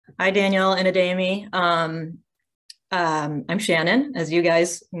Hi, Danielle and Adami. I'm Shannon, as you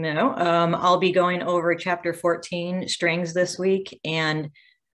guys know. I'll be going over chapter 14, strings, this week, and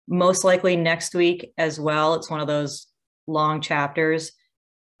most likely next week as well. It's one of those long chapters.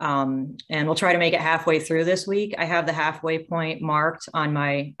 And we'll try to make it halfway through this week. I have the halfway point marked on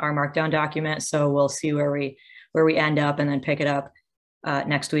our markdown document, so we'll see where we end up and then pick it up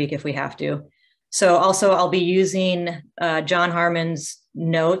next week if we have to. So also I'll be using John Harmon's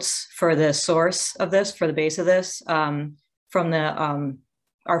notes for the source of this, for the base of this, from the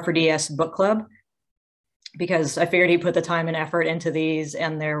r4ds book club, because I figured he put the time and effort into these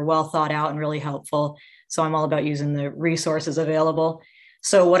and they're well thought out and really helpful. So I'm all about using the resources available.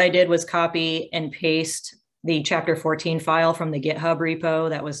 So what I did was copy and paste the chapter 14 file from the GitHub repo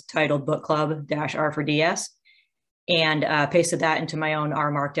that was titled book club-r4ds, and pasted that into my own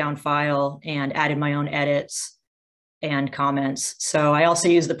R markdown file and added my own edits and comments. So I also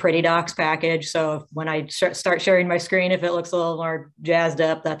use the Pretty Docs package. So when I start sharing my screen, if it looks a little more jazzed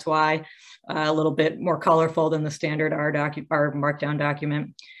up, that's why. A little bit more colorful than the standard R markdown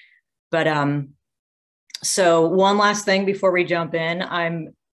document. But so one last thing before we jump in,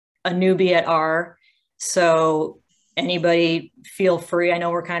 I'm a newbie at R. So anybody feel free. I know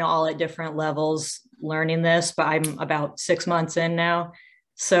we're kind of all at different levels learning this, but I'm about 6 months in now.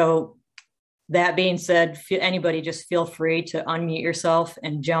 So that being said, anybody just feel free to unmute yourself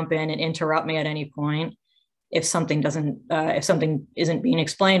and jump in and interrupt me at any point if something isn't being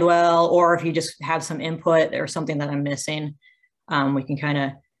explained well, or if you just have some input or something that I'm missing. We can kind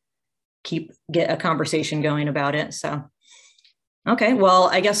of get a conversation going about it. So, okay, well,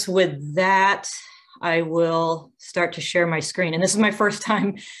 I guess with that, I will start to share my screen. And this is my first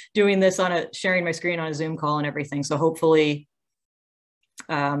time doing this sharing my screen on a Zoom call and everything. So hopefully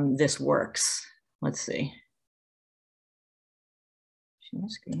this works. Let's see. Share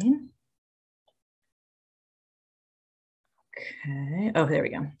screen. Okay. Oh, there we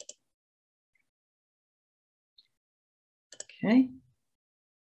go. Okay.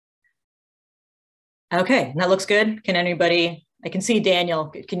 Okay, that looks good. Can anybody, I can see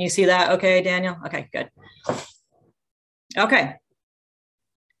Daniel. Can you see that? Okay, Daniel? Okay, good. Okay.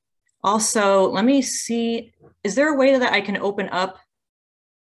 Also, let me see, is there a way that I can open up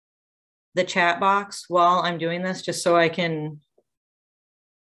the chat box while I'm doing this, just so I can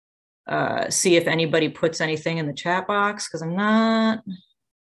see if anybody puts anything in the chat box? Because I'm not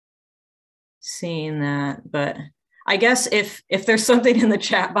seeing that, but I guess if there's something in the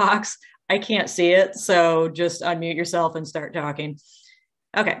chat box, I can't see it, so just unmute yourself and start talking.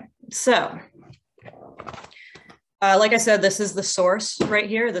 Okay, so like I said, this is the source right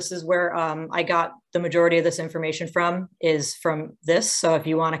here. This is where I got the majority of this information from, is from this. So if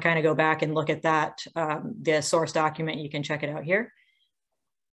you want to kind of go back and look at that, the source document, you can check it out here.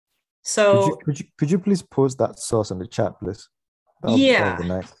 So could you please post that source in the chat, please? That would be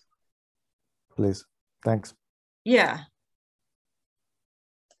nice. Please, thanks. Yeah.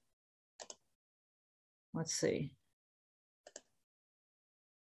 Let's see.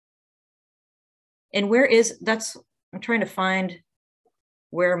 And I'm trying to find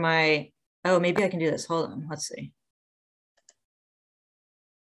where oh, maybe I can do this. Hold on, let's see.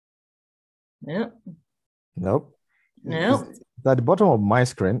 Nope. Nope. Nope. At the bottom of my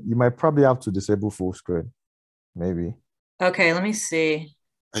screen, you might probably have to disable full screen, maybe. Okay, let me see.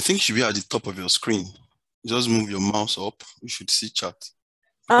 I think it should be at the top of your screen. Just move your mouse up. You should see chat.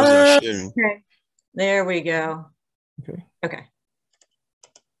 Okay. There we go. Okay. Okay.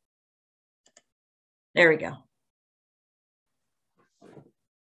 There we go.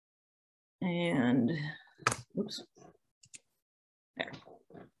 And, oops. There.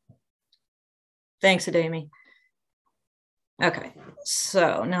 Thanks, Adami. Okay,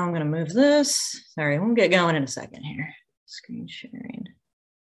 so now I'm going to move this. Sorry, we'll get going in a second here. Screen sharing.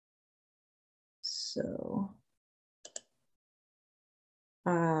 So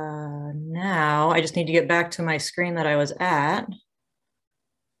now I just need to get back to my screen that I was at.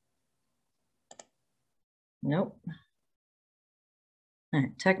 Nope. All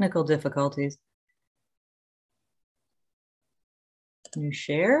right, technical difficulties. New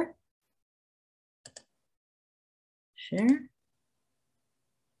share. Share.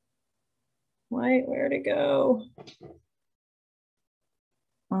 Wait, where'd it go?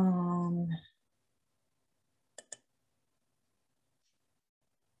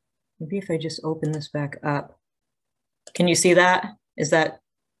 Maybe if I just open this back up. Can you see that? Is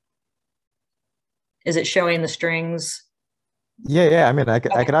it showing the strings? Yeah. I mean, I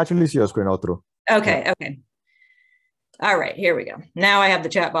can actually see your screen all through. Okay, yeah. Okay. All right, here we go. Now I have the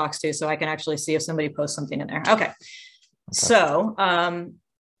chat box too, so I can actually see if somebody posts something in there. Okay. So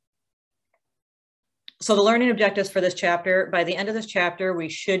So the learning objectives for this chapter, by the end of this chapter, we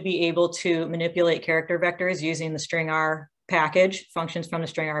should be able to manipulate character vectors using the string R package, functions from the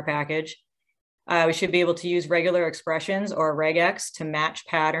string R package. We should be able to use regular expressions or regex to match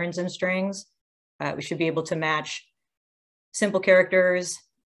patterns in strings. We should be able to match simple characters,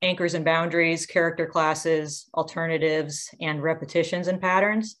 anchors and boundaries, character classes, alternatives, and repetitions and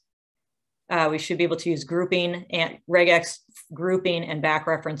patterns. We should be able to use grouping and regex grouping and back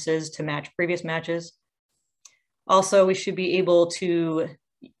references to match previous matches. Also, we should be able to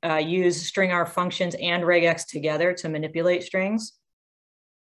use string R functions and regex together to manipulate strings.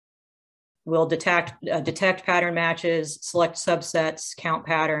 We'll detect pattern matches, select subsets, count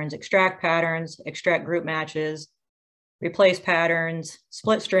patterns, extract group matches, replace patterns,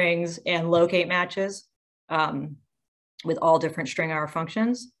 split strings, and locate matches with all different string R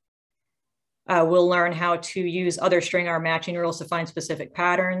functions. We'll learn how to use other string R matching rules to find specific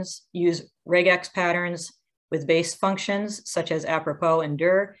patterns, use regex patterns with base functions such as apropos and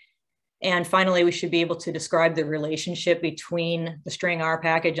dir. And finally, we should be able to describe the relationship between the string R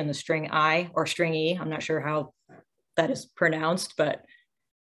package and the string I or string E. I'm not sure how that is pronounced, but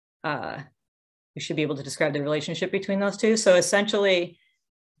we should be able to describe the relationship between those two. So essentially,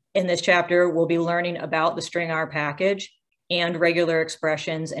 in this chapter, we'll be learning about the string R package and regular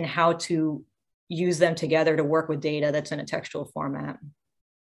expressions and how to use them together to work with data that's in a textual format.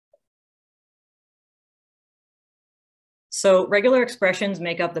 So regular expressions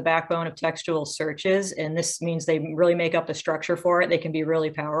make up the backbone of textual searches, and this means they really make up the structure for it. They can be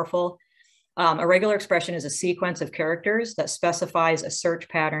really powerful. A regular expression is a sequence of characters that specifies a search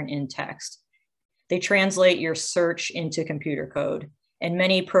pattern in text. They translate your search into computer code, and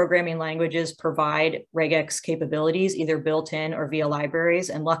many programming languages provide regex capabilities, either built in or via libraries,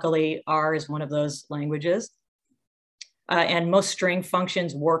 and luckily R is one of those languages. And most string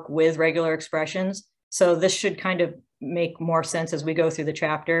functions work with regular expressions, so this should kind of make more sense as we go through the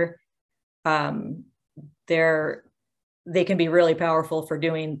chapter. They can be really powerful for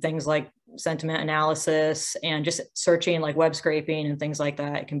doing things like sentiment analysis and just searching like web scraping and things like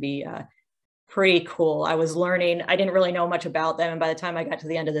that. It can be pretty cool. I was learning, I didn't really know much about them. And by the time I got to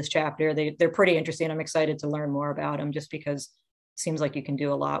the end of this chapter, they're pretty interesting. I'm excited to learn more about them just because it seems like you can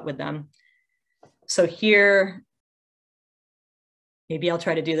do a lot with them. So here, maybe I'll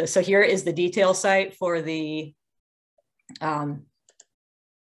try to do this. So here is the detail site for the,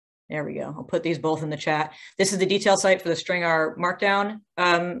 there we go. I'll put these both in the chat. This is the detail site for the string R markdown,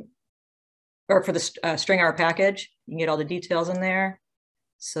 or for the string R package. You can get all the details in there.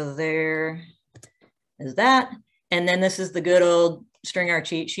 So there is that. And then this is the good old string R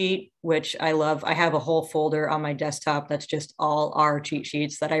cheat sheet, which I love. I have a whole folder on my desktop that's just all R cheat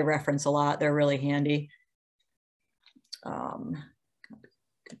sheets that I reference a lot. They're really handy.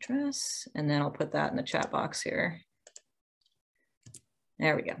 Address, and then I'll put that in the chat box here.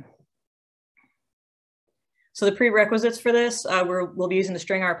 There we go. So the prerequisites for this, we'll be using the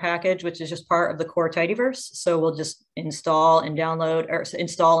string R package, which is just part of the core tidyverse. So we'll just install and download, or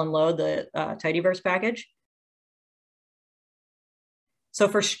install and load the tidyverse package. So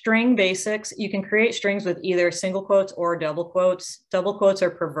for string basics, you can create strings with either single quotes or double quotes. Double quotes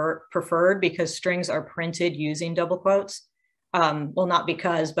are preferred because strings are printed using double quotes. Well, not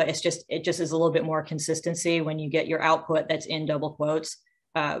because, but it just is a little bit more consistency when you get your output that's in double quotes.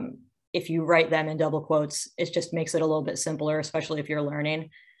 If you write them in double quotes, it just makes it a little bit simpler, especially if you're learning.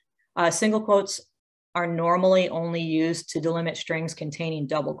 Single quotes are normally only used to delimit strings containing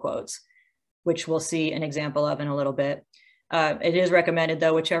double quotes, which we'll see an example of in a little bit. It is recommended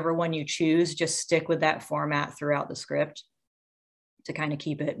though, whichever one you choose, just stick with that format throughout the script to kind of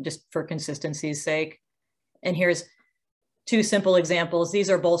keep it just for consistency's sake. And here's two simple examples. These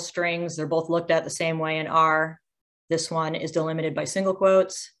are both strings. They're both looked at the same way in R. This one is delimited by single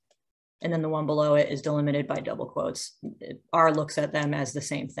quotes, and then the one below it is delimited by double quotes. R looks at them as the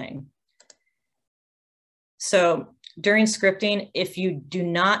same thing. So during scripting, if you do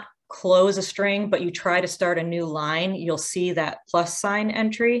not close a string, but you try to start a new line, you'll see that plus sign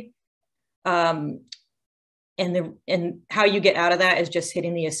entry. And how you get out of that is just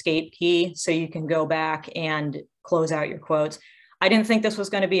hitting the escape key so you can go back and close out your quotes. I didn't think this was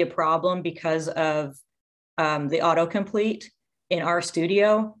going to be a problem because of the autocomplete in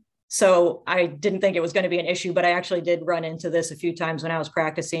RStudio. So I didn't think it was going to be an issue, but I actually did run into this a few times when I was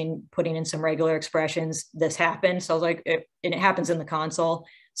practicing putting in some regular expressions. This happened. So I was like, and it happens in the console.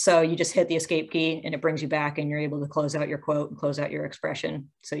 So you just hit the escape key and it brings you back and you're able to close out your quote and close out your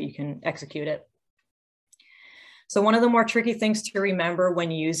expression so you can execute it. So one of the more tricky things to remember when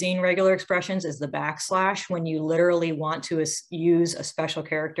using regular expressions is the backslash when you literally want to use a special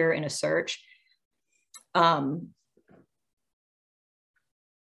character in a search. the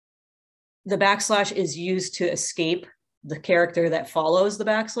backslash is used to escape the character that follows the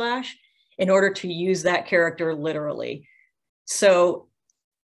backslash in order to use that character literally. So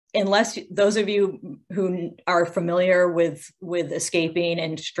unless those of you who are familiar with escaping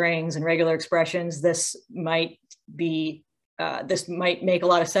and strings and regular expressions, this might make a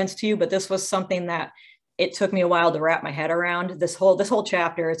lot of sense to you, but this was something that it took me a while to wrap my head around. This whole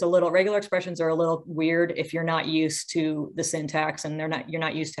chapter, it's a little, regular expressions are a little weird if you're not used to the syntax and you're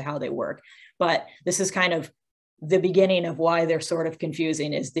not used to how they work. But this is kind of the beginning of why they're sort of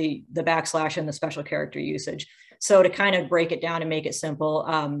confusing, is the backslash and the special character usage. So to kind of break it down and make it simple,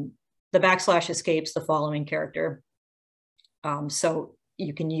 the backslash escapes the following character. So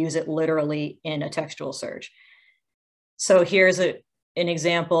you can use it literally in a textual search. So here's an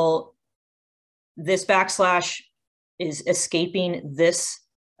example. This backslash is escaping this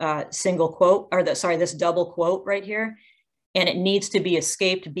single quote, or this double quote right here. And it needs to be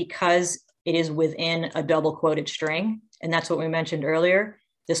escaped because it is within a double quoted string. And that's what we mentioned earlier.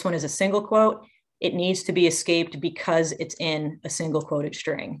 This one is a single quote. It needs to be escaped because it's in a single quoted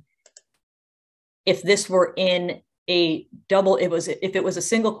string. If this were in a double, if it was a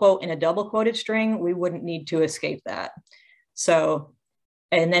single quote in a double quoted string, we wouldn't need to escape that. So,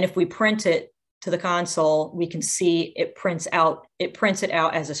 and then if we print it to the console, we can see it prints it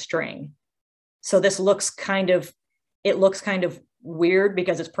out as a string. So this looks kind of weird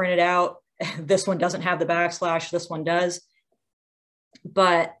because it's printed out. This one doesn't have the backslash, this one does.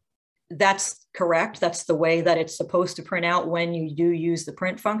 But that's correct. That's the way that it's supposed to print out when you do use the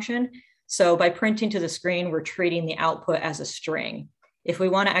print function. So by printing to the screen, we're treating the output as a string. If we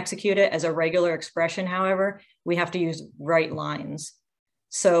want to execute it as a regular expression, however, we have to use write lines.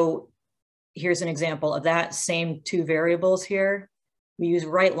 So here's an example of that. Same two variables here. We use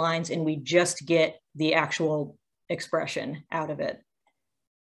write lines and we just get the actual expression out of it.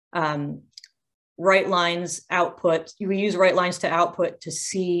 Write lines output, we use write lines to output to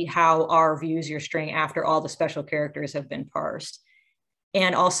see how R views your string after all the special characters have been parsed.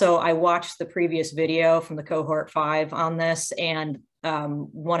 And also I watched the previous video from the Cohort 5 on this, and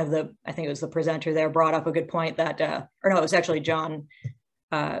one of the, I think it was the presenter there, brought up a good point that, or no, it was actually John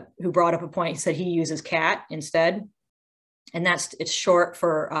who brought up a point. He said he uses cat instead. And it's short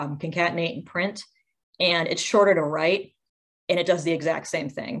for concatenate and print, and it's shorter to write, and it does the exact same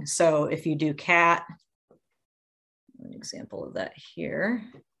thing. So if you do cat, an example of that here.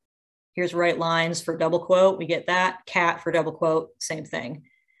 Here's write lines for double quote, we get that. Cat for double quote, same thing.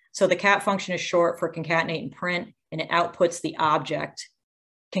 So the cat function is short for concatenate and print, and it outputs the object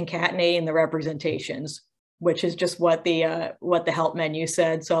concatenating the representations, which is just what the help menu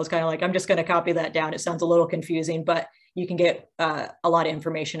said. So I was kind of like, I'm just going to copy that down. It sounds a little confusing, but you can get a lot of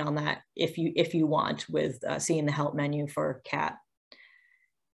information on that if you want with seeing the help menu for cat.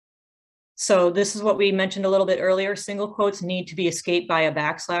 So this is what we mentioned a little bit earlier. Single quotes need to be escaped by a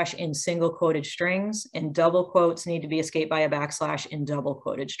backslash in single quoted strings, and double quotes need to be escaped by a backslash in double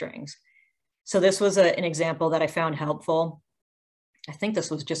quoted strings. So this was an example that I found helpful. I think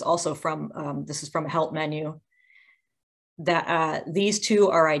this was just also from, this is from a help menu, that these two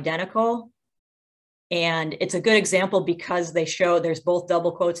are identical. And it's a good example because they show there's both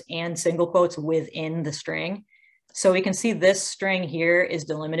double quotes and single quotes within the string. So we can see this string here is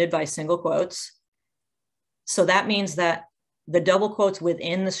delimited by single quotes. So that means that the double quotes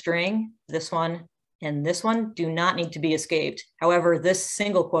within the string, this one and this one, do not need to be escaped. However, this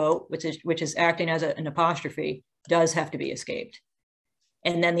single quote, which is acting as an apostrophe, does have to be escaped.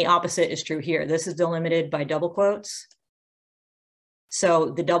 And then the opposite is true here. This is delimited by double quotes. So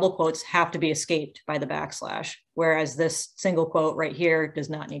the double quotes have to be escaped by the backslash, whereas this single quote right here does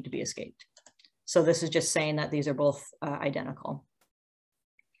not need to be escaped. So this is just saying that these are both identical.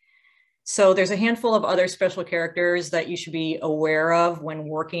 So there's a handful of other special characters that you should be aware of when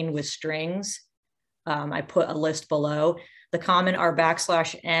working with strings. I put a list below. The common are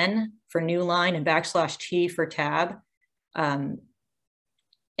 \n for new line and \t for tab.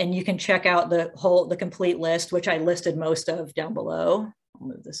 And you can check out the complete list, which I listed most of down below. I'll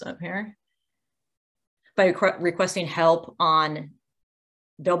move this up here. By requesting help on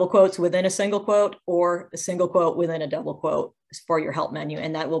double quotes within a single quote or a single quote within a double quote for your help menu.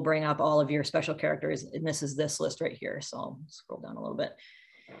 And that will bring up all of your special characters. And this is this list right here. So I'll scroll down a little bit.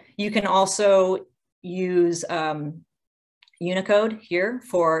 You can also use Unicode here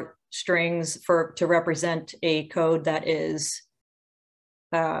for strings to represent a code that is,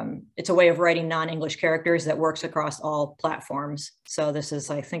 it's a way of writing non-English characters that works across all platforms. So this is,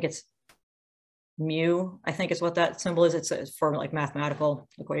 I think it's mu, I think is what that symbol is. It's for like mathematical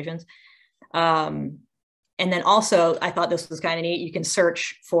equations. And then also, I thought this was kind of neat, you can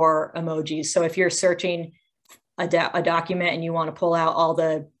search for emojis. So if you're searching a document and you want to pull out all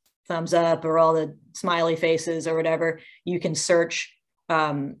the thumbs up or all the smiley faces or whatever, you can search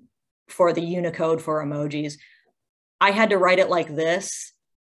for the Unicode for emojis. I had to write it like this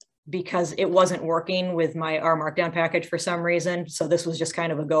because it wasn't working with my R Markdown package for some reason. So this was just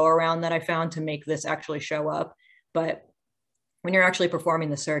kind of a go around that I found to make this actually show up. But when you're actually performing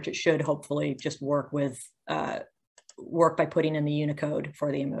the search, it should hopefully just work by putting in the Unicode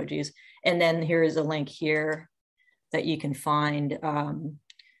for the emojis. And then here's a link here that you can find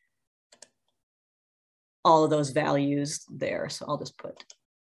all of those values there. So I'll just put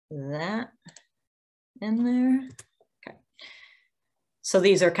that in there. Okay. So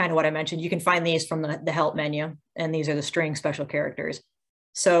these are kind of what I mentioned. You can find these from the help menu, and these are the string special characters.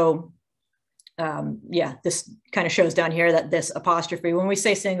 So yeah, this kind of shows down here that this apostrophe, when we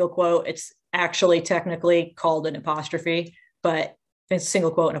say single quote, it's actually technically called an apostrophe, but it's single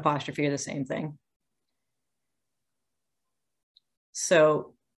quote and apostrophe are the same thing.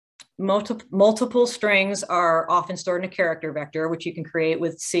 So multiple strings are often stored in a character vector, which you can create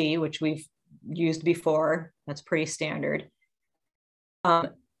with C, which we've used before. That's pretty standard.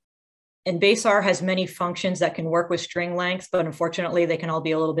 And base R has many functions that can work with string length, but unfortunately they can all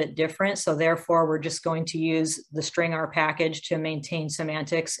be a little bit different. So therefore we're just going to use the string R package to maintain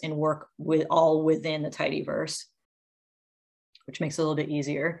semantics and work with all within the tidyverse, which makes it a little bit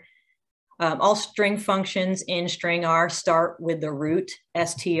easier. All string functions in string R start with the root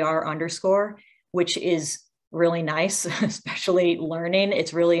str_, which is really nice, especially learning.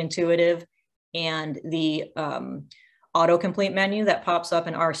 It's really intuitive. And the autocomplete menu that pops up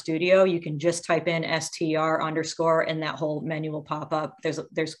in RStudio, you can just type in str_ and that whole menu will pop up.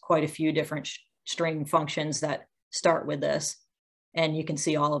 There's quite a few different string functions that start with this, and you can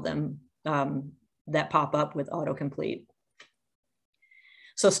see all of them that pop up with autocomplete.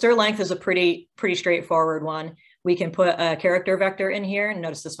 So stir length is a pretty straightforward one. We can put a character vector in here, and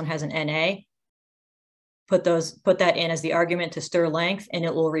notice this one has an NA. Put that in as the argument to stir length, and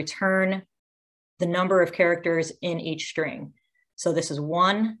it will return the number of characters in each string. So this is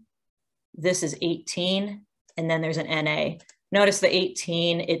 1, this is 18, and then there's an NA. Notice the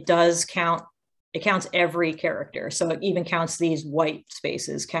 18, it does count, it counts every character. So it even counts these white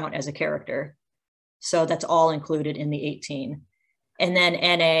spaces count as a character. So that's all included in the 18. And then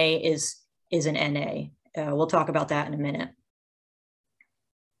NA is an NA. We'll talk about that in a minute.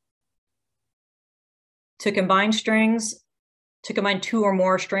 To combine strings, to combine 2 or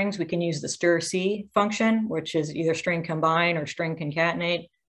more strings, we can use the stir_c function, which is either string combine or string concatenate.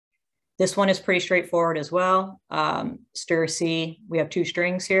 This one is pretty straightforward as well. Stir_c, we have 2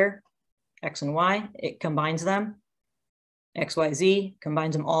 strings here, X and Y. It combines them. X, Y, Z,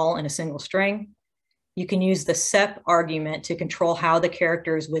 combines them all in a single string. You can use the sep argument to control how the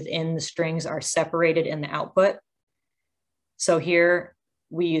characters within the strings are separated in the output. So here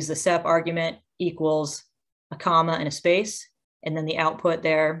we use the sep argument equals a comma and a space. And then the output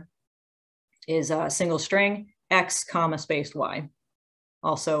there is a single string, X, comma, space, Y.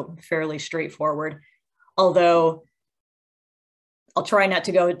 Also fairly straightforward. Although I'll try not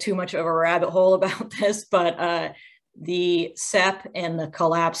to go too much of a rabbit hole about this, but the sep and the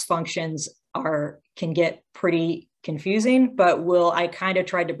collapse functions can get pretty confusing, but I kind of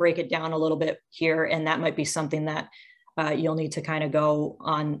tried to break it down a little bit here, and that might be something that you'll need to kind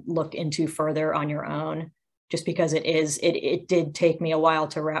of look into further on your own, just because it did take me a while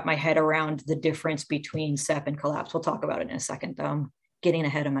to wrap my head around the difference between sep and collapse. We'll talk about it in a second, though. I'm getting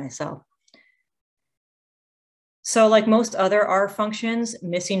ahead of myself. So like most other R functions,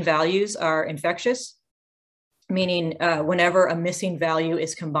 missing values are infectious, meaning whenever a missing value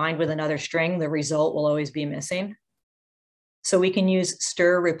is combined with another string, the result will always be missing. So we can use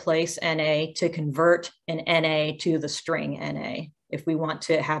stir replace NA to convert an NA to the string NA if we want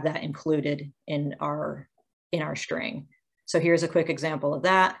to have that included in our string. So here's a quick example of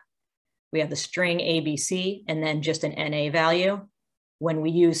that. We have the string ABC and then just an NA value. When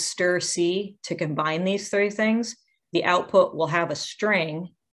we use stir_c to combine these 3 things, the output will have a string,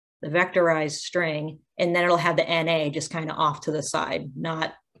 the vectorized string, and then it'll have the NA just kind of off to the side,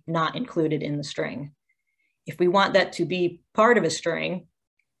 not included in the string. If we want that to be part of a string,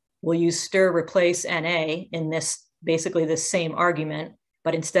 we'll use stir replace NA in this, basically this same argument,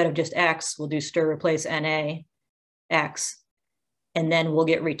 but instead of just X, we'll do stir replace NA X, and then we'll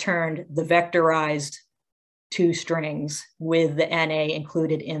get returned the vectorized 2 strings with the NA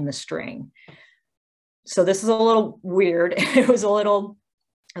included in the string. So this is a little weird. It was a little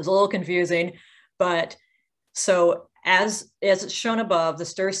confusing, but so As shown above, the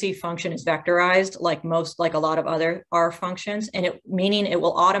stir-C function is vectorized like a lot of other R functions, and meaning it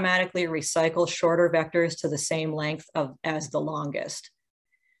will automatically recycle shorter vectors to the same length as the longest.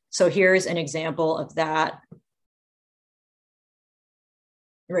 So here's an example of that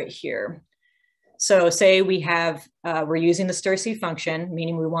right here. So say we have, we're using the stir-C function,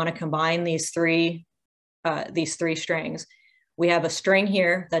 meaning we want to combine these three strings. We have a string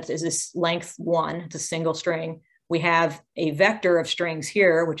here that is this length 1, it's a single string. We have a vector of strings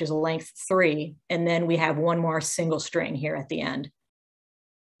here, which is a length 3, and then we have one more single string here at the end.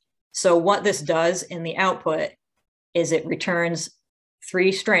 So what this does in the output is it returns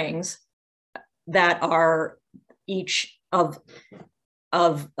 3 strings that are each of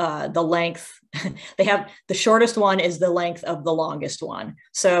the length. They have, the shortest one is the length of the longest one.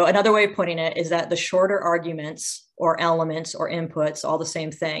 So another way of putting it is that the shorter arguments or elements or inputs, all the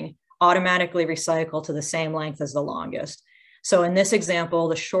same thing, automatically recycle to the same length as the longest. So in this example,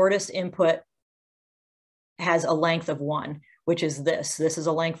 the shortest input has a length of 1, which is this. This is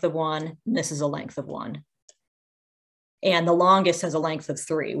a length of 1, and this is a length of 1. And the longest has a length of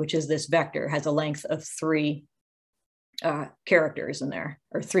 3, which is this vector, has a length of 3 characters in there,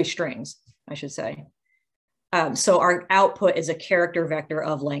 or 3 strings, I should say. So our output is a character vector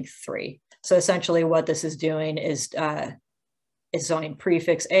of length 3. So essentially what this is doing is showing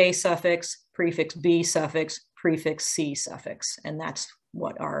prefix A suffix, prefix B suffix, prefix C suffix, and that's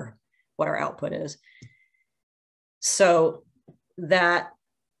what our output is. So that,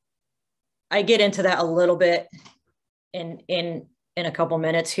 I get into that a little bit in a couple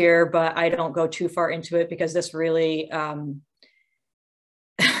minutes here, but I don't go too far into it because this really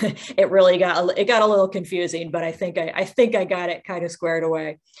it got a little confusing, but I think I got it kind of squared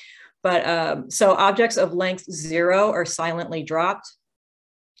away. But so objects of length 0 are silently dropped,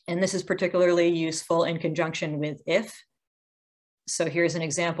 and this is particularly useful in conjunction with if. So here's an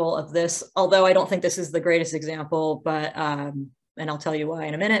example of this, although I don't think this is the greatest example, but and I'll tell you why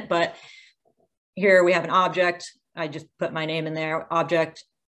in a minute. But here we have an object. I just put my name in there, object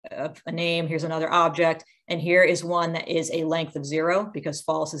of a name. Here's another object. And here is one that is a length of 0 because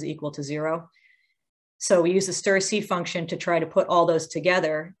false is equal to 0. So we use the stir-C function to try to put all those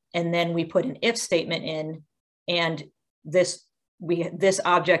together. And then we put an if statement in, and this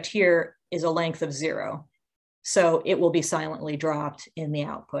object here is a length of 0. So it will be silently dropped in the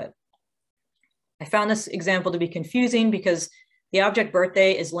output. I found this example to be confusing because the object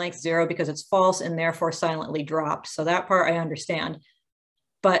birthday is length 0 because it's false and therefore silently dropped. So that part I understand.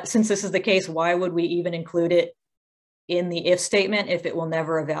 But since this is the case, why would we even include it in the if statement if it will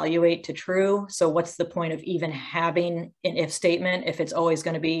never evaluate to true? So what's the point of even having an if statement if it's always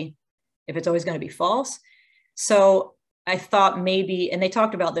going to be false? So I thought maybe, and they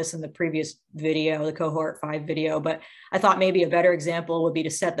talked about this in the previous video, the cohort 5 video, but I thought maybe a better example would be to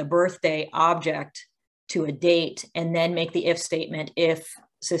set the birthday object to a date and then make the if statement if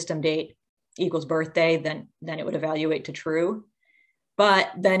system date equals birthday, then it would evaluate to true.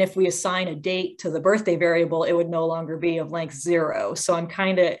 But then if we assign a date to the birthday variable, it would no longer be of length 0. So I'm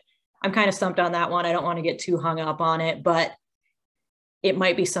kind of stumped on that one. I don't want to get too hung up on it, but it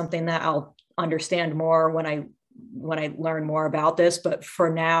might be something that I'll understand more when I learn more about this. But for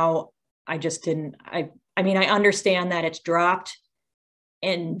now, I just didn't. I mean, I understand that it's dropped,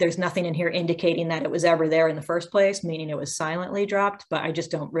 and there's nothing in here indicating that it was ever there in the first place, meaning it was silently dropped. But I just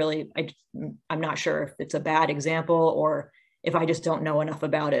don't really. I'm not sure if it's a bad example or if I just don't know enough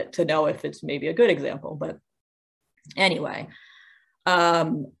about it to know if it's maybe a good example. But anyway,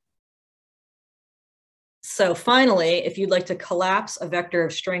 so finally, if you'd like to collapse a vector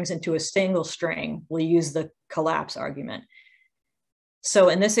of strings into a single string, we'll use the collapse argument. So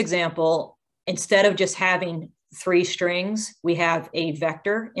in this example, instead of just having 3 strings, we have a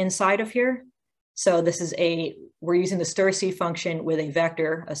vector inside of here. So this is we're using the stir-C function with a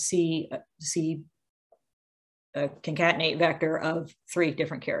vector, a concatenate vector of 3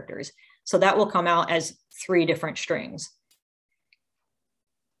 different characters. So that will come out as 3 different strings.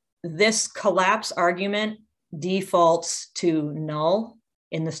 This collapse argument defaults to null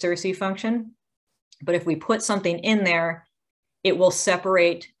in the stir-C function. But if we put something in there, it will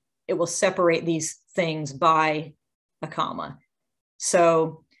separate these things by a comma.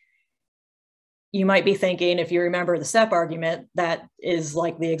 So you might be thinking, if you remember the sep argument, that is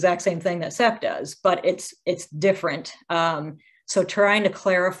like the exact same thing that sep does, but it's different. So trying to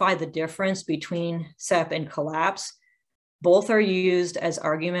clarify the difference between sep and collapse, both are used as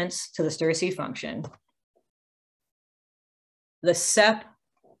arguments to the stir-C function. The sep,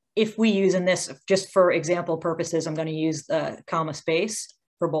 if we use in this, just for example purposes, I'm going to use the comma space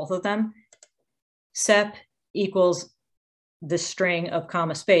for both of them. Sep equals the string of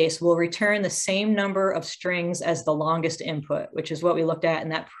comma space will return the same number of strings as the longest input, which is what we looked at in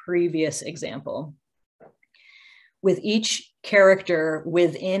that previous example. With each character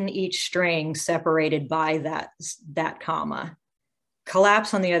within each string separated by that comma.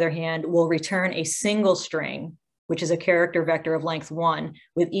 Collapse, on the other hand, will return a single string, which is a character vector of length 1,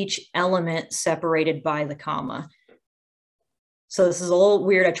 with each element separated by the comma. So this is a little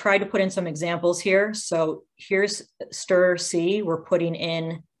weird. I tried to put in some examples here. So here's stir C. We're putting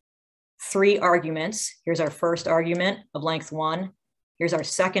in 3 arguments. Here's our first argument of length 1. Here's our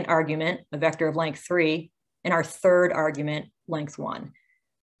second argument, a vector of length 3, and our third argument, length 1.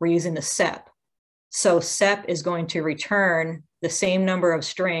 We're using the sep. So sep is going to return the same number of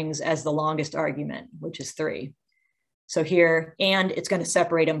strings as the longest argument, which is 3. So here, and it's going to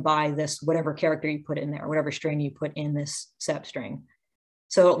separate them by this, whatever character you put in there, whatever string you put in this sep string.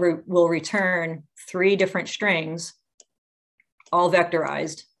 So it will return 3 different strings, all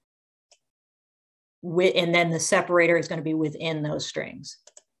vectorized, and then the separator is going to be within those strings.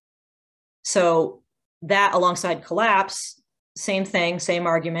 So that alongside collapse, same thing, same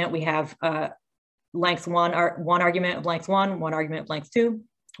argument. We have length 1 argument of length 1, 1 argument of length 2,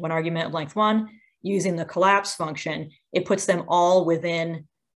 1 argument of length 1. Using the collapse function, it puts them all within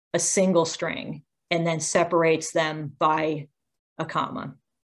a single string and then separates them by a comma.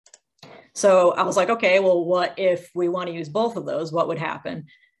 So I was like, okay, well, what if we want to use both of those? What would happen?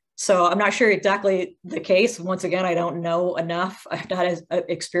 So I'm not sure exactly the case. Once again, I don't know enough. I'm not as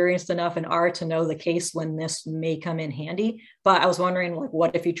experienced enough in R to know the case when this may come in handy. But I was wondering, like,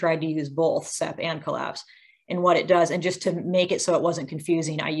 what if you tried to use both sep and collapse? And what it does, and just to make it so it wasn't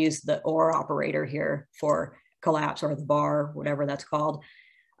confusing, I used the OR operator here for collapse, or the bar, whatever that's called,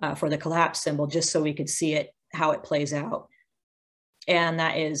 for the collapse symbol, just so we could see it, how it plays out. And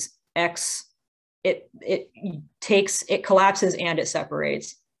that is X, it collapses and it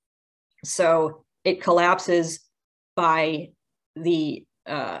separates. So it collapses by the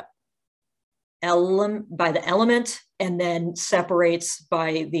element, and then separates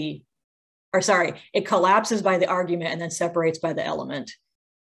by the, or sorry, it collapses by the argument and then separates by the element,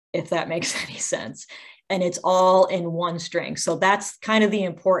 if that makes any sense. And it's all in one string. So that's kind of the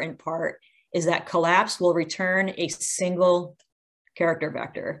important part, is that collapse will return a single character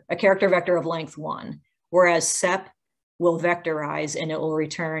vector, a character vector of length 1, whereas sep will vectorize and it will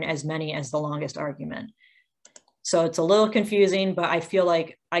return as many as the longest argument. So it's a little confusing, but I feel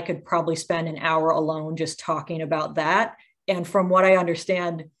like I could probably spend an hour alone just talking about that. And from what I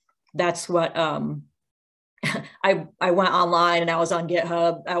understand, that's what I went online and I was on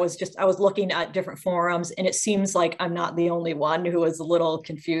GitHub. I was looking at different forums, and it seems like I'm not the only one who was a little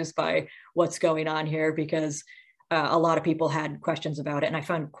confused by what's going on here, because a lot of people had questions about it, and I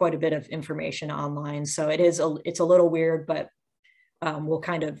found quite a bit of information online. So it's a little weird, but we'll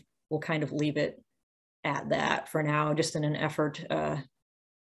kind of leave it at that for now, just in an effort to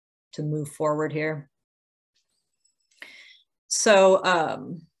move forward here. So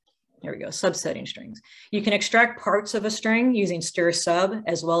here we go, subsetting strings. You can extract parts of a string using stir sub,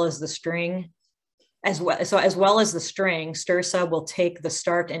 as well as the string, as well as the string. Stir sub will take the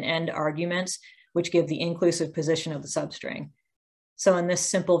start and end arguments, which give the inclusive position of the substring. So in this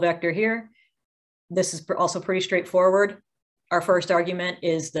simple vector here, this is also pretty straightforward. Our first argument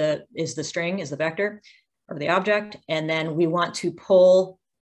is the string, is the vector or the object, and then we want to pull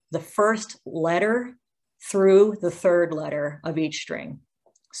the first letter through the third letter of each string.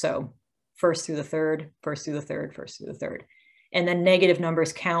 So first through the third, first through the third, first through the third. And then negative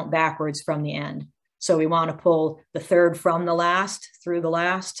numbers count backwards from the end. So we want to pull the third from the last through the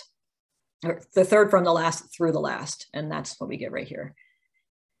last, or the third from the last through the last. And that's what we get right here.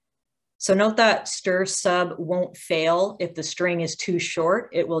 So note that stir sub won't fail if the string is too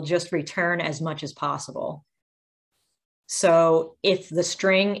short. It will just return as much as possible. So if the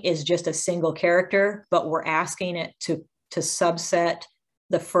string is just a single character, but we're asking it to subset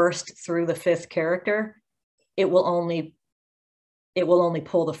the first through the fifth character, it will only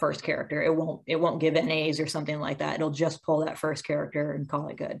pull the first character. It won't give NAs or something like that. It'll just pull that first character and call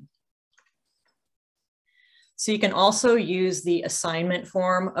it good. So you can also use the assignment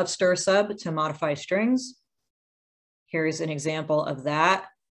form of stir sub to modify strings. Here's an example of that,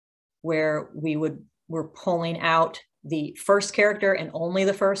 where we're pulling out the first character and only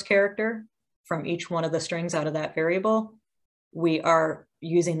the first character from each one of the strings out of that variable. We are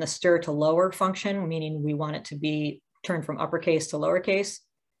using the stir to lower function, meaning we want it to be turned from uppercase to lowercase.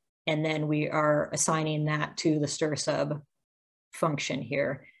 And then we are assigning that to the stir sub function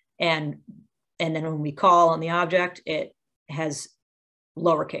here. And then when we call on the object, it has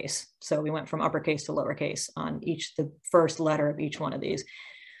lowercase. So we went from uppercase to lowercase on the first letter of each one of these.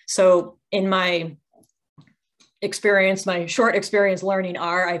 So in my experience, my short experience learning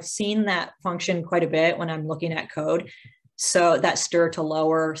R, I've seen that function quite a bit when I'm looking at code. So that stir to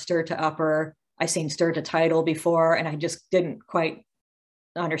lower, stir to upper, I've seen stir to title before, and I just didn't quite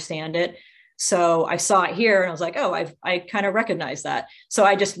understand it. So I saw it here and I was like, oh, I kind of recognize that. So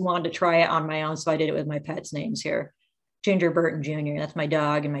I just wanted to try it on my own. So I did it with my pets' names here. Ginger, Bert, and Junior. That's my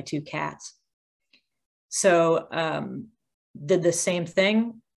dog and my 2 cats. So did the same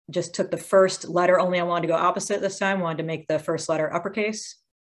thing, just took the first letter, only I wanted to go opposite this time, wanted to make the first letter uppercase.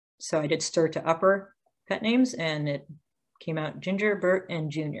 So I did stir to upper pet names, and it came out Ginger, Bert,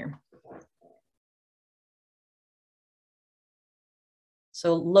 and Junior.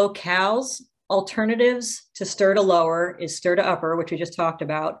 So locales, alternatives to stir to lower is stir to upper, which we just talked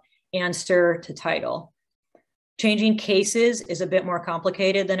about, and stir to title. Changing cases is a bit more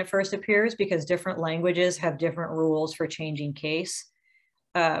complicated than it first appears because different languages have different rules for changing case.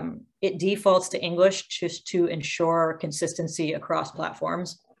 It defaults to English just to ensure consistency across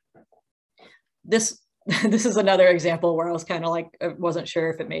platforms. This is another example where I was kind of like, I wasn't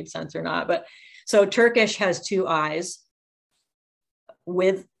sure if it made sense or not. But so Turkish has 2 I's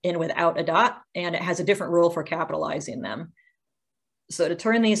with and without a dot, and it has a different rule for capitalizing them. So to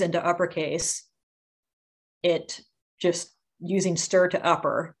turn these into uppercase, it just using stir to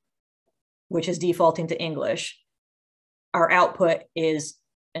upper, which is defaulting to English, our output is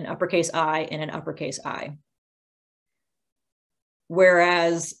an uppercase I and an uppercase I.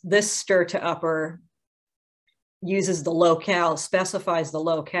 Whereas this stir to upper uses the locale, specifies the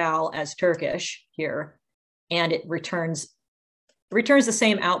locale as Turkish here, and it returns the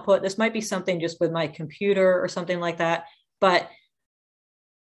same output. This might be something just with my computer or something like that, but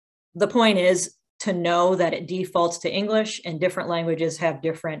the point is to know that it defaults to English, and different languages have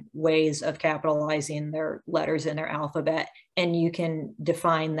different ways of capitalizing their letters in their alphabet, and you can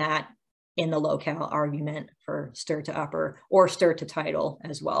define that in the locale argument for stir to upper or stir to title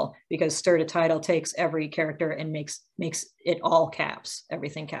as well, because stir to title takes every character and makes it all caps,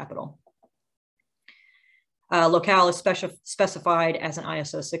 everything capital. Locale is specified as an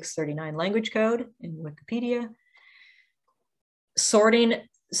ISO 639 language code in Wikipedia. Sorting,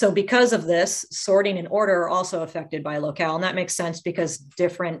 so because of this, sorting and order are also affected by locale, and that makes sense because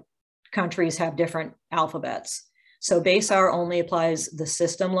different countries have different alphabets. So base R only applies the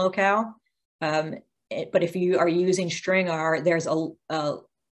system locale, but if you are using string R, there's a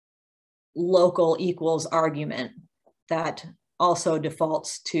local equals argument that also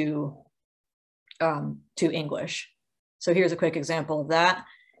defaults to English. So here's a quick example of that.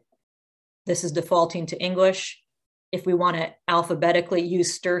 This is defaulting to English. If we want to alphabetically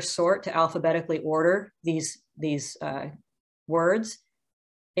use stir sort to alphabetically order these words,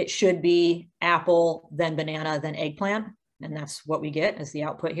 it should be apple, then banana, then eggplant. And that's what we get as the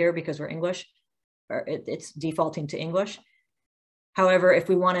output here because we're English, or it's defaulting to English. However, if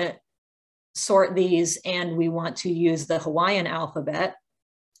we want to sort these and we want to use the Hawaiian alphabet,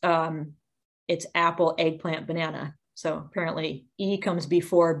 it's apple, eggplant, banana. So apparently E comes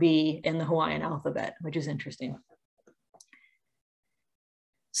before B in the Hawaiian alphabet, which is interesting.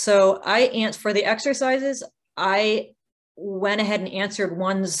 So for the exercises, I went ahead and answered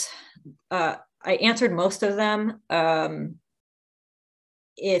ones, I answered most of them.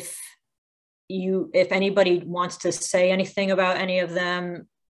 If anybody wants to say anything about any of them,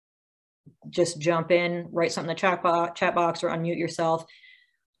 just jump in, write something in the chat box or unmute yourself.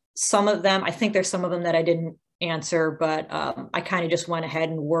 Some of them, I think there's some of them that I didn't answer, but I kind of just went ahead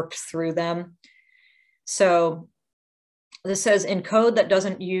and worked through them. So this says in code that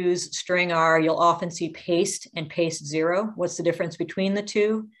doesn't use string R, you'll often see paste and paste 0. What's the difference between the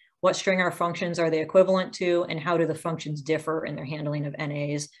two? What string R functions are they equivalent to? And how do the functions differ in their handling of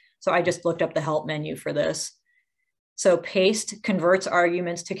NAs? So I just looked up the help menu for this. So paste converts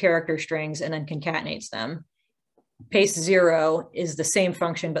arguments to character strings and then concatenates them. Paste 0 is the same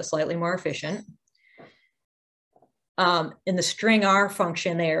function, but slightly more efficient. In the string R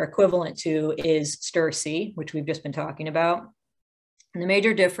function they are equivalent to is stir-C, which we've just been talking about. And the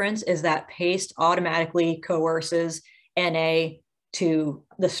major difference is that paste automatically coerces NA to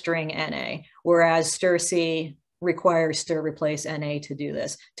the string NA, whereas stir-C requires stir replace NA to do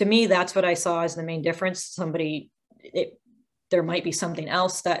this. To me, that's what I saw as the main difference. There might be something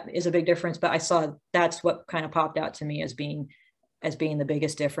else that is a big difference, but I saw that's what kind of popped out to me as being the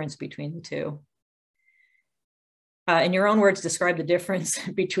biggest difference between the two. In your own words, describe the difference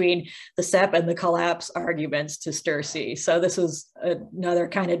between the SEP and the collapse arguments to stir-C. So this was another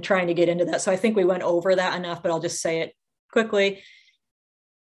kind of trying to get into that. So I think we went over that enough, but I'll just say it quickly.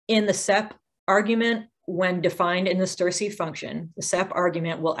 in the sep argument, when defined in the stir-c function, the sep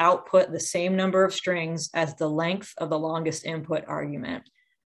argument will output the same number of strings as the length of the longest input argument,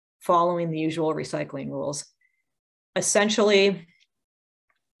 following the usual recycling rules. Essentially,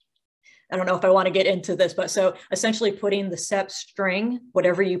 I don't know if I want to get into this, but so essentially putting the sep string,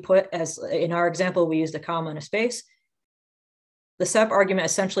 whatever you put, as in our example, we used a comma and a space. The sep argument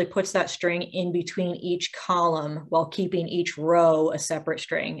essentially puts that string in between each column while keeping each row a separate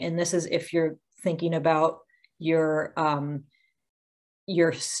string. And this is if you're thinking about your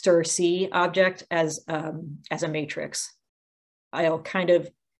stir-c object as a matrix. I'll kind of,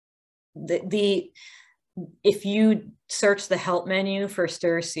 if you search the help menu for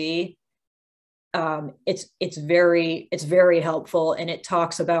stir-c, it's very helpful, and it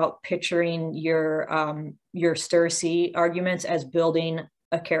talks about picturing your stir-c arguments as building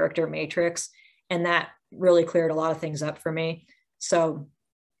a character matrix, and that really cleared a lot of things up for me. So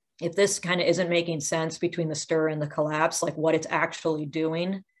if this kind of isn't making sense between the stir and the collapse, like what it's actually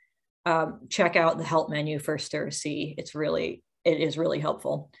doing, check out the help menu for stir-c. It is really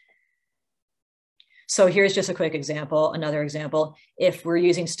helpful. So here's just a quick example, another example. If we're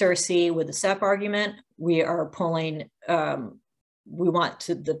using stir-c with the sep argument, we are pulling, we want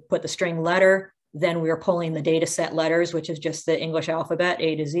to put the string letter, then we are pulling the data set letters, which is just the English alphabet,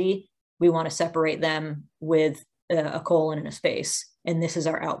 A to Z. We want to separate them with a colon and a space, and this is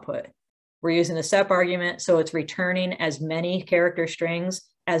our output. We're using the sep argument, so it's returning as many character strings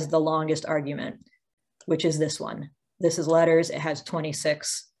as the longest argument, which is this one. This is letters, it has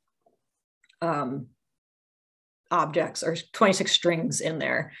 26 objects or 26 strings in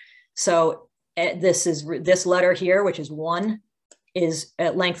there. So this letter here, which is 1, is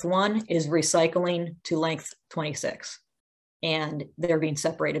at length 1, is recycling to length 26. And they're being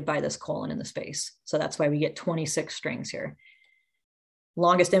separated by this colon in the space. So that's why we get 26 strings here.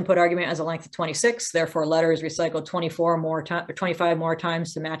 Longest input argument has a length of 26, therefore letter is recycled 25 more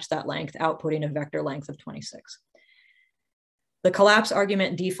times to match that length, outputting a vector length of 26. The collapse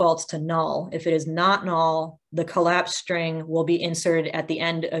argument defaults to null. If it is not null, the collapse string will be inserted at the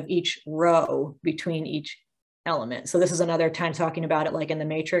end of each row between each element. So this is another time talking about it like in the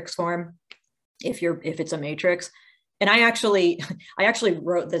matrix form, if it's a matrix. And I actually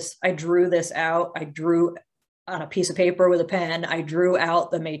wrote this, I drew this out. I drew on a piece of paper with a pen, I drew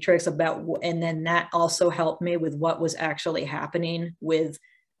out the matrix and then that also helped me with what was actually happening with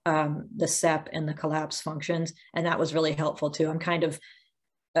the sep and the collapse functions. And that was really helpful too. I'm kind of,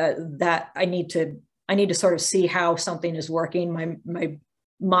 that I need to sort of see how something is working. My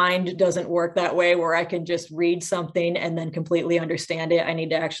mind doesn't work that way where I can just read something and then completely understand it. I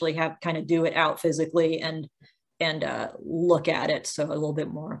need to actually kind of do it out physically and look at it. So a little bit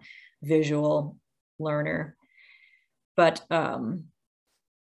more visual learner. But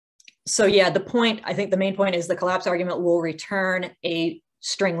so yeah, I think the main point is the collapse argument will return a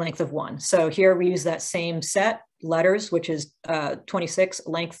string length of 1. So here we use that same set, letters, which is 26,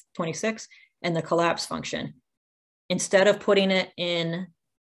 length 26, and the collapse function. Instead of putting it in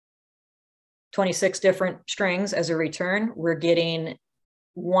 26 different strings as a return, we're getting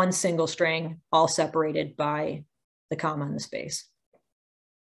one single string all separated by the comma and the space.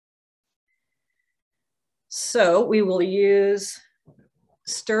 So we will use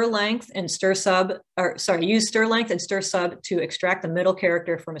stir length and stir sub, use stir length and stir sub to extract the middle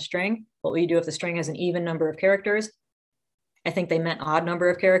character from a string. What we do if the string has an even number of characters. I think they meant odd number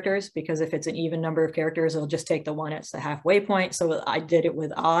of characters, because if it's an even number of characters, it'll just take the one at the halfway point. So I did it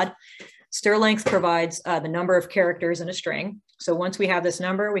with odd. Stir length provides the number of characters in a string. So once we have this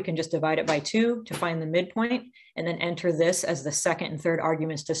number, we can just divide it by 2 to find the midpoint, and then enter this as the second and third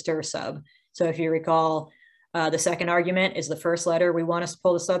arguments to stir sub. So if you recall, the second argument is the first letter we want to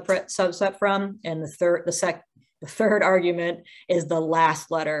pull the subset from, and the third argument is the last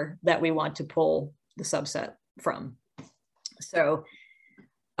letter that we want to pull the subset from. So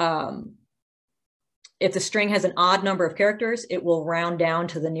if the string has an odd number of characters, it will round down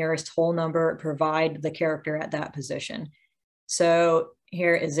to the nearest whole number and provide the character at that position. So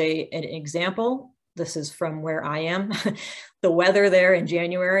here is an example. This is from where I am. The weather there in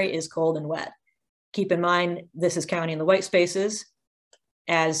January is cold and wet. Keep in mind, this is counting the white spaces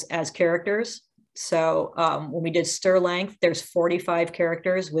as characters. So when we did stir length, there's 45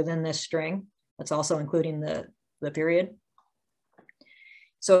 characters within this string. That's also including the period.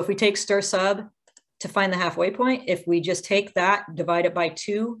 So if we take stir sub to find the halfway point, if we just take that, divide it by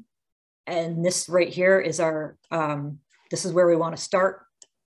 2, and this right here is our, this is where we want to start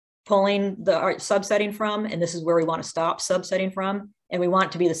pulling the subsetting from, and this is where we want to stop subsetting from, and we want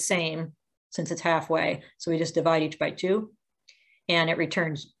it to be the same since it's halfway. So we just divide each by 2, and it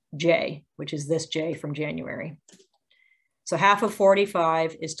returns J, which is this J from January. So half of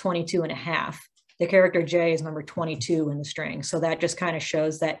 45 is 22 and a half. The character J is number 22 in the string. So that just kind of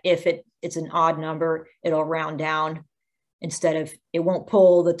shows that if it's an odd number, it'll round down. Instead of, it won't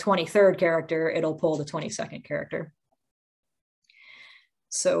pull the 23rd character, it'll pull the 22nd character.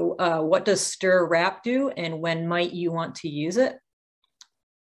 So what does stir wrap do, and when might you want to use it?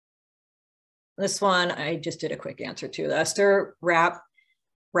 This one, I just did a quick answer to. Stir wrap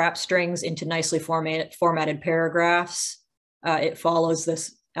strings into nicely formatted paragraphs. It follows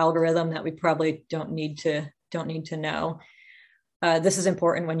this algorithm that we probably don't need to know. This is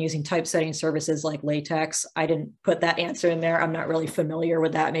important when using typesetting services like LaTeX. I didn't put that answer in there. I'm not really familiar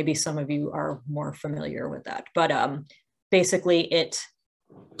with that. Maybe some of you are more familiar with that. But basically, it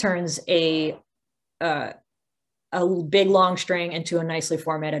turns a big long string into a nicely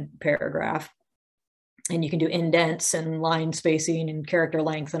formatted paragraph. And you can do indents and line spacing and character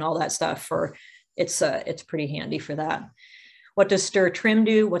length and all that stuff. It's pretty handy for that. What does stir trim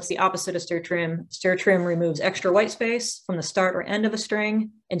do? What's the opposite of stir trim? Stir trim removes extra white space from the start or end of a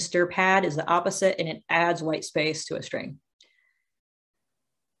string, and stir pad is the opposite, and it adds white space to a string.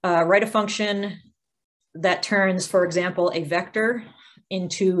 Write a function that turns, for example, a vector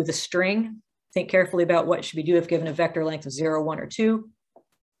into the string. Think carefully about what should we do if given a vector length of 0, 1, or 2.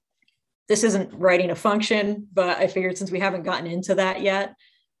 This isn't writing a function, but I figured since we haven't gotten into that yet,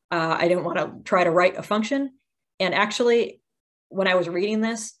 I didn't want to try to write a function. And actually, when I was reading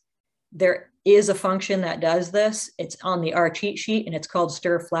this, there is a function that does this. It's on the R cheat sheet, and it's called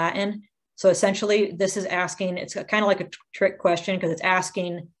stir flatten. So essentially, this is asking, it's kind of like a trick question, because it's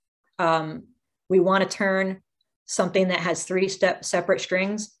asking, we want to turn something that has 3 separate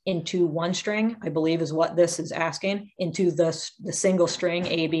strings into one string, I believe is what this is asking, into the single string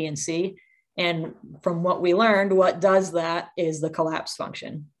A, B, and C. And from what we learned, what does that is the collapse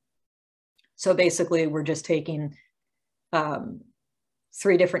function. So basically, we're just taking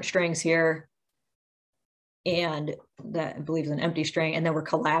 3 different strings here, and that I believe is an empty string, and then we're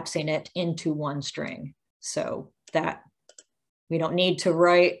collapsing it into one string. So that we don't need to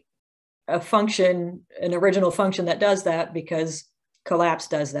write a function, an original function that does that, because collapse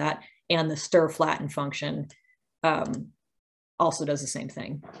does that, and the stir flatten function also does the same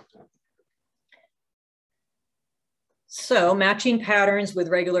thing. So matching patterns with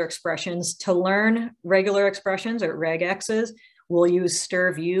regular expressions. To learn regular expressions, or regexes, we'll use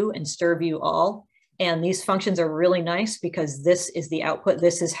stir view and stir view all. And these functions are really nice because this is the output.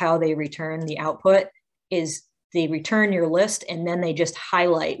 This is how they return the output, is they return your list and then they just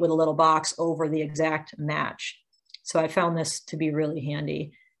highlight with a little box over the exact match. So I found this to be really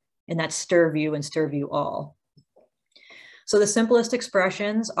handy, and that's stir view and stir view all. So the simplest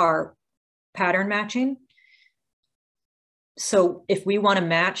expressions are pattern matching. So if we want to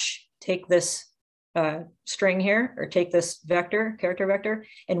match, take this string here, or take this vector, character vector,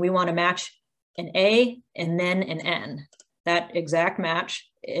 and we want to match an A and then an N, that exact match,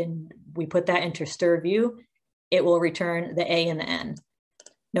 and we put that into stir view, it will return the A and the N.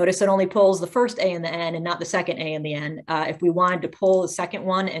 Notice it only pulls the first A and the N and not the second A and the N. If we wanted to pull the second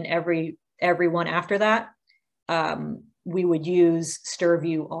one and every one after that, we would use stir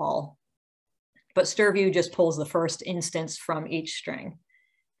view all. But stir view just pulls the first instance from each string.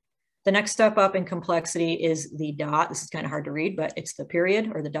 The next step up in complexity is the dot. This is kind of hard to read, but it's the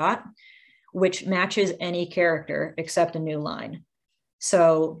period, or the dot, which matches any character except a new line.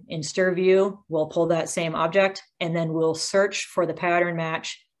 So in stir view, we'll pull that same object, and then we'll search for the pattern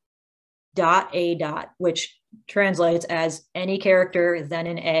match dot A dot, which translates as any character, then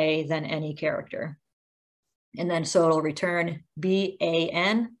an A, then any character. And then so it'll return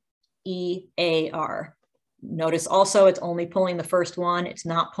BAN EAR. Notice also it's only pulling the first one. It's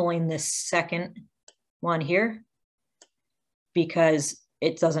not pulling this second one here, because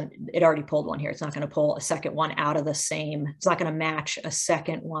it already pulled one here. It's not going to pull a second one out of the same, it's not going to match a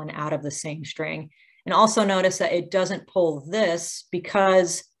second one out of the same string. And also notice that it doesn't pull this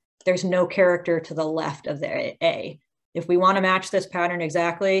because there's no character to the left of the A. If we want to match this pattern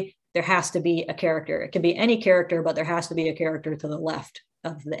exactly, there has to be a character. It can be any character, but there has to be a character to the left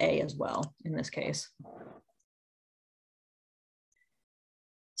of the A as well in this case.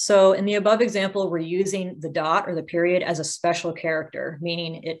 So in the above example, we're using the dot or the period as a special character,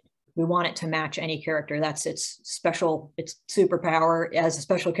 meaning we want it to match any character. That's its superpower as a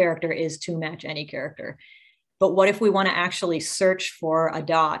special character, is to match any character. But what if we want to actually search for a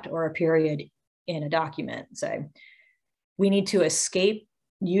dot or a period in a document? Say, we need to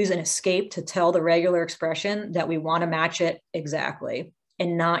use an escape to tell the regular expression that we want to match it exactly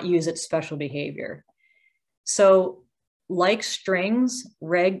and not use its special behavior. So like strings,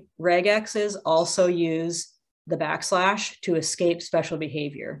 regexes also use the backslash to escape special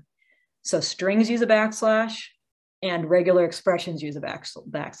behavior. So strings use a backslash and regular expressions use a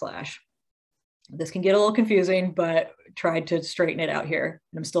backslash. This can get a little confusing, but tried to straighten it out here.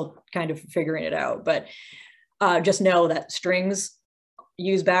 And I'm still kind of figuring it out, but just know that strings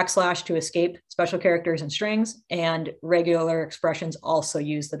use backslash to escape special characters and strings, and regular expressions also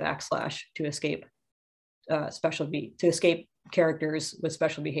use the backslash to escape characters with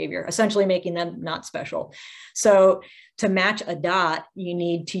special behavior, essentially making them not special. So to match a dot, you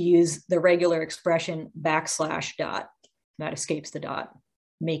need to use the regular expression backslash dot. That escapes the dot,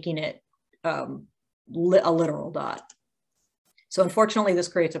 making it a literal dot. So unfortunately, this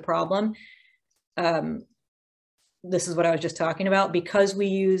creates a problem. This is what I was just talking about. Because we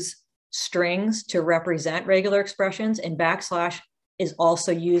use strings to represent regular expressions, and backslash is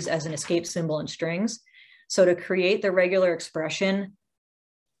also used as an escape symbol in strings. So to create the regular expression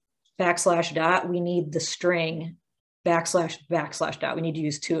backslash dot, we need the string backslash dot. We need to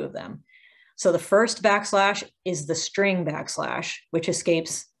use two of them. So the first backslash is the string backslash, which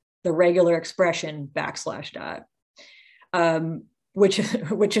escapes the regular expression backslash dot,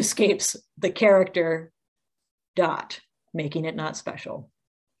 which escapes the character dot, making it not special.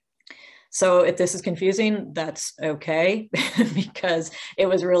 So if this is confusing, that's okay, because it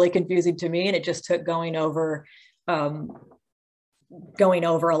was really confusing to me, and it just took going over a lot,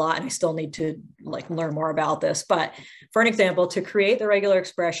 and I still need to learn more about this. But for an example, to create the regular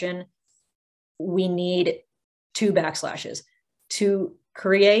expression, we need two backslashes. To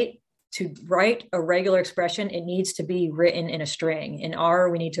write a regular expression, it needs to be written in a string. In R,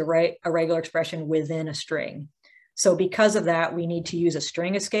 we need to write a regular expression within a string. So because of that, we need to use a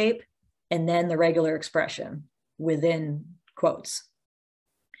string escape and then the regular expression within quotes.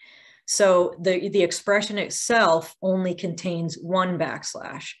 So the expression itself only contains one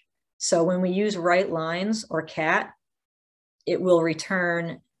backslash. So when we use write lines or cat, it will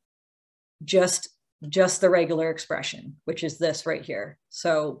return just the regular expression, which is this right here.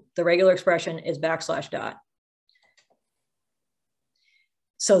 So the regular expression is backslash dot.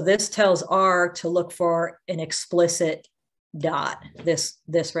 So this tells R to look for an explicit dot, this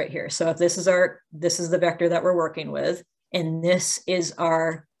right here. So if this is the vector that we're working with, and this is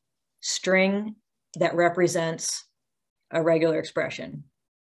our string that represents a regular expression.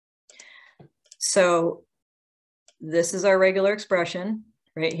 So this is our regular expression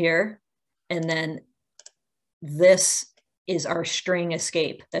right here. And then this is our string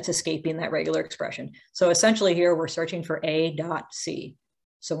escape that's escaping that regular expression. So essentially here we're searching for A.C.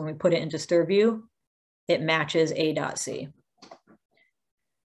 So when we put it into stir view, it matches A.C.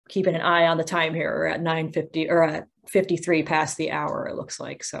 Keeping an eye on the time here. We're at 9:50 or at 53 past the hour, it looks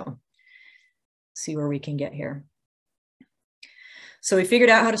like. So see where we can get here. So we figured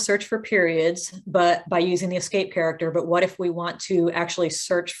out how to search for periods, but by using the escape character. But what if we want to actually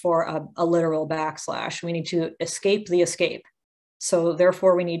search for a literal backslash? We need to escape the escape. So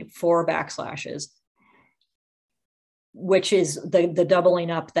therefore we need 4 backslashes, which is the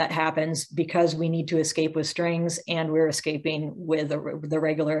doubling up that happens because we need to escape with strings and we're escaping with the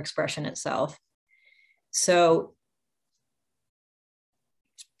regular expression itself. So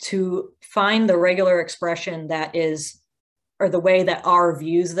to find the regular expression that is, or the way that R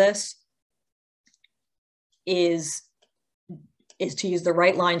views this is to use the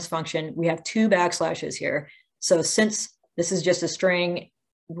write lines function. We have 2 backslashes here. So since this is just a string,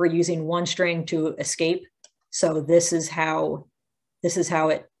 we're using one string to escape. So this is how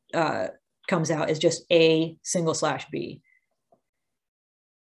it comes out, is just A/B.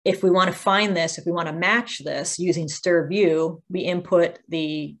 If we want to find this, if we want to match this using stir view, we input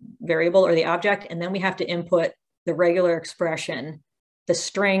the variable or the object, and then we have to input the regular expression, the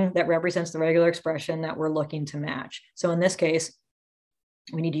string that represents the regular expression that we're looking to match. So in this case,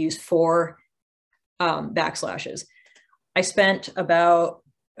 we need to use 4 backslashes. I spent about,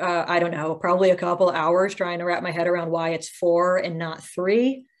 I don't know, probably a couple hours trying to wrap my head around why it's 4 and not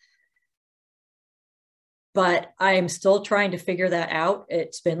 3. But I'm still trying to figure that out.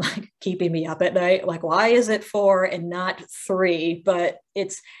 It's been keeping me up at night. Why is it 4 and not 3? But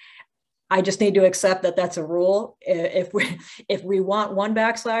I just need to accept that that's a rule. If we want 1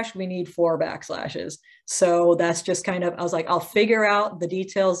 backslash, we need 4 backslashes. So that's just kind of, I was like, I'll figure out the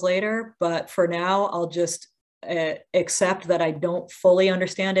details later, but for now, I'll just accept that I don't fully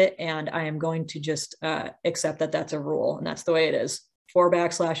understand it. And I am going to just accept that that's a rule, and that's the way it is. 4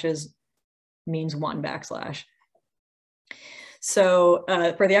 backslashes means 1 backslash. So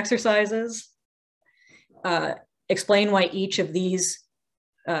for the exercises, explain why each of these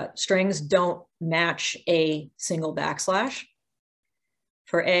strings don't match a single backslash.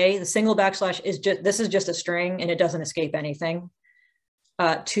 For A, the single backslash is just, this is just a string and it doesn't escape anything.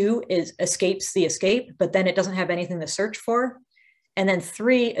 2 is escapes the escape, but then it doesn't have anything to search for. And then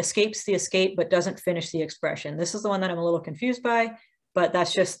 3 escapes the escape, but doesn't finish the expression. This is the one that I'm a little confused by, but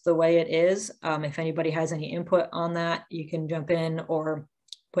that's just the way it is. If anybody has any input on that, you can jump in or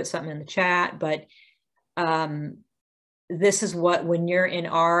put something in the chat. But this is what, when you're in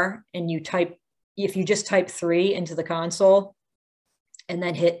R and you type, if you just type 3 into the console and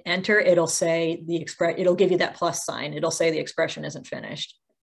then hit enter, it'll say it'll give you that plus sign. It'll say the expression isn't finished.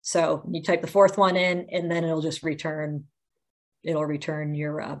 So you type the 4th one in and then it'll just return, it'll return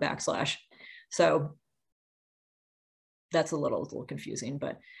your backslash. So that's a little confusing,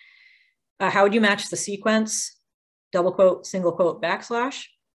 but how would you match the sequence? Double quote, single quote, backslash,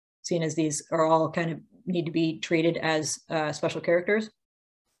 seeing as these are all kind of need to be treated as special characters.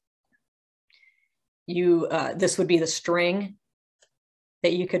 This would be the string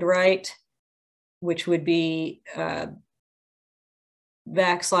that you could write, which would be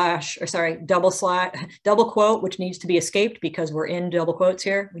double quote, which needs to be escaped because we're in double quotes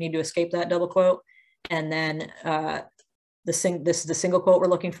here. We need to escape that double quote. And then this is the single quote we're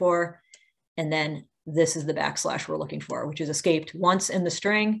looking for. And then this is the backslash we're looking for, which is escaped once in the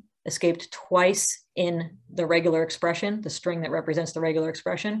string, escaped twice in the regular expression, the string that represents the regular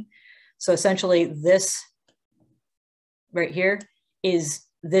expression. So essentially this right here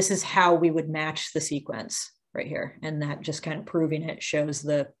this is how we would match the sequence right here. And that just kind of proving it shows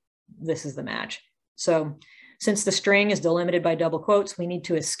this is the match. So since the string is delimited by double quotes, we need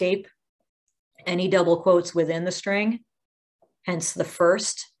to escape any double quotes within the string. Hence the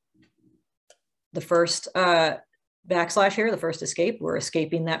first backslash here, the first escape, we're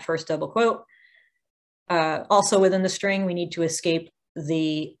escaping that first double quote. Also within the string, we need to escape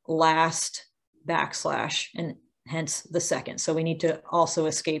the last backslash and hence the second. So we need to also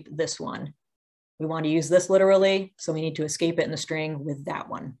escape this one. We want to use this literally, so we need to escape it in the string with that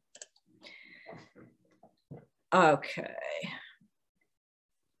one. Okay.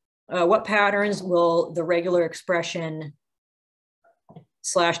 What patterns will the regular expression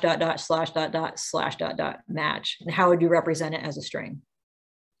slash dot dot slash dot dot slash dot dot match? And how would you represent it as a string?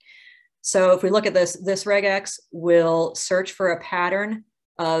 So if we look at this regex will search for a pattern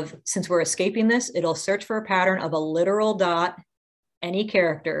of, since we're escaping this, it'll search for a pattern of a literal dot, any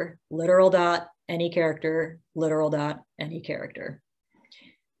character, literal dot, any character, literal dot, any character.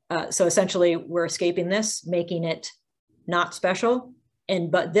 So essentially we're escaping this, making it not special,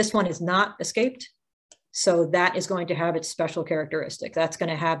 but this one is not escaped. So that is going to have its special characteristic. That's going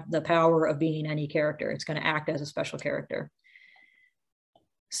to have the power of being any character. It's going to act as a special character.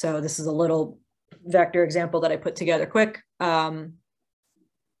 So this is a little vector example that I put together quick,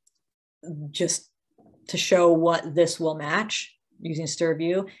 just to show what this will match using stir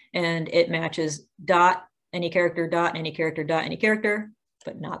view. And it matches dot, any character, dot, any character, dot, any character,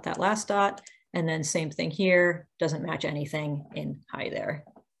 but not that last dot. And then same thing here, doesn't match anything in hi there.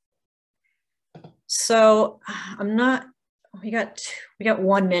 So we got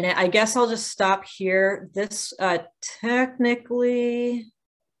 1 minute. I guess I'll just stop here. This technically,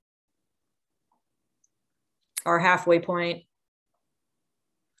 our halfway point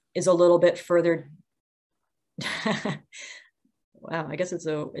is a little bit further. Wow, I guess it's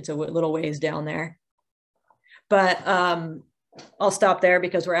a little ways down there. But I'll stop there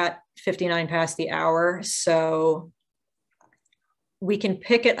because we're at 59 past the hour. So we can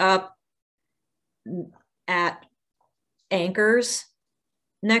pick it up at anchors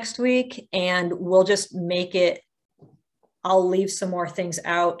next week, and we'll just make it, I'll leave some more things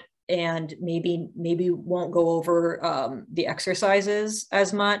out and maybe won't go over the exercises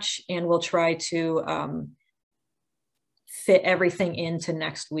as much, and we'll try to fit everything into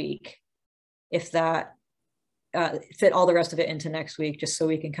next week, if that fit all the rest of it into next week, just so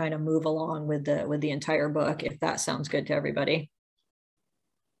we can kind of move along with the entire book, if that sounds good to everybody.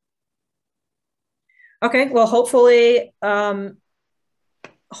 Okay, well, hopefully some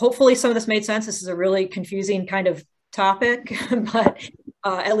of this made sense. This is a really confusing kind of topic, but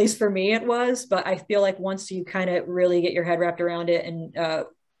at least for me it was. But I feel like once you kind of really get your head wrapped around it, and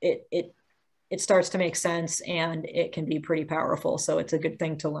it starts to make sense, and it can be pretty powerful. So it's a good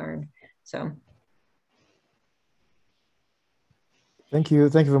thing to learn. So. Thank you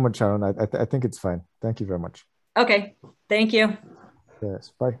very much, Sharon. I think it's fine. Thank you very much. Okay, thank you.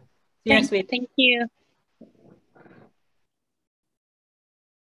 Yes, bye. See you next week. Thank you.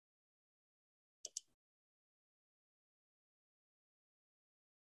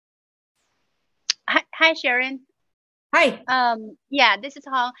 Hi, Sharon. Hi. Yeah, this is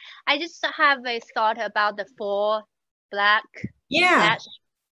Hong. I just have a thought about the 4 black slash.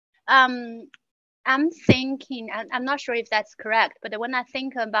 I'm thinking, I'm not sure if that's correct, but when I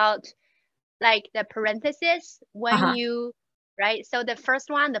think about like the parentheses, when you, right? So the first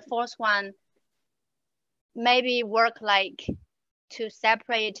one, the fourth one, maybe work like to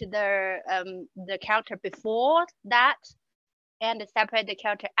separate the character before that and separate the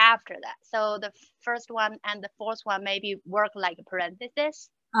character after that. So the first one and the fourth one maybe work like a parenthesis.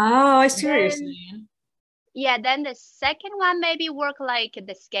 Oh, I see what you're saying. Yeah, then the second one maybe work like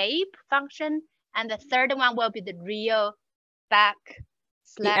the escape function, and the third one will be the real back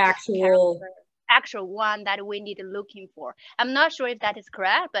slash actual one that we need looking for. I'm not sure if that is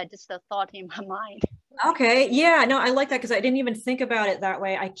correct, but just a thought in my mind. Okay, yeah, no, I like that because I didn't even think about it that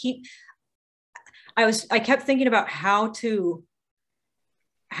way. I kept thinking about how to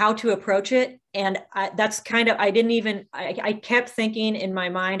approach it, and that's kind of, I kept thinking in my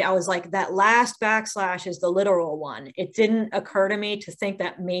mind, I was like, that last backslash is the literal one. It didn't occur to me to think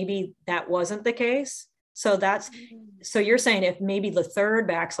that maybe that wasn't the case. So so you're saying if maybe the third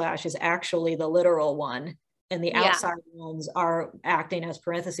backslash is actually the literal one and the outside ones are acting as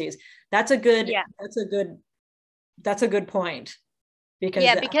parentheses. That's a good point.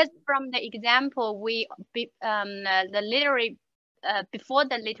 Because from the example, the literary before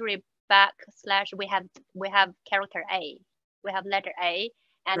the literary backslash, we have character A, we have letter A,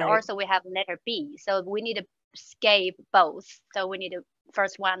 and also we have letter B. So we need to escape both. So we need the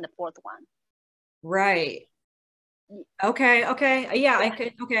first one, the fourth one. Right. Okay. Yeah,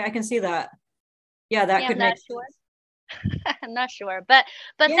 I can see that. Yeah, that could make sense. I'm not sure, but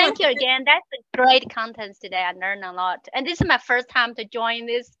thank you again. That's a great content today. I learned a lot, and this is my first time to join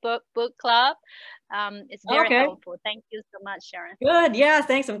this book club. It's very helpful. Thank you so much, Sharon. Good. Yeah,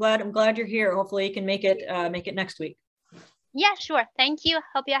 thanks. I'm glad you're here. Hopefully you can make it next week. Yeah, sure. Thank you.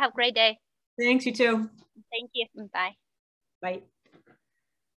 Hope you have a great day. Thanks, you too. Thank you. Bye. Bye.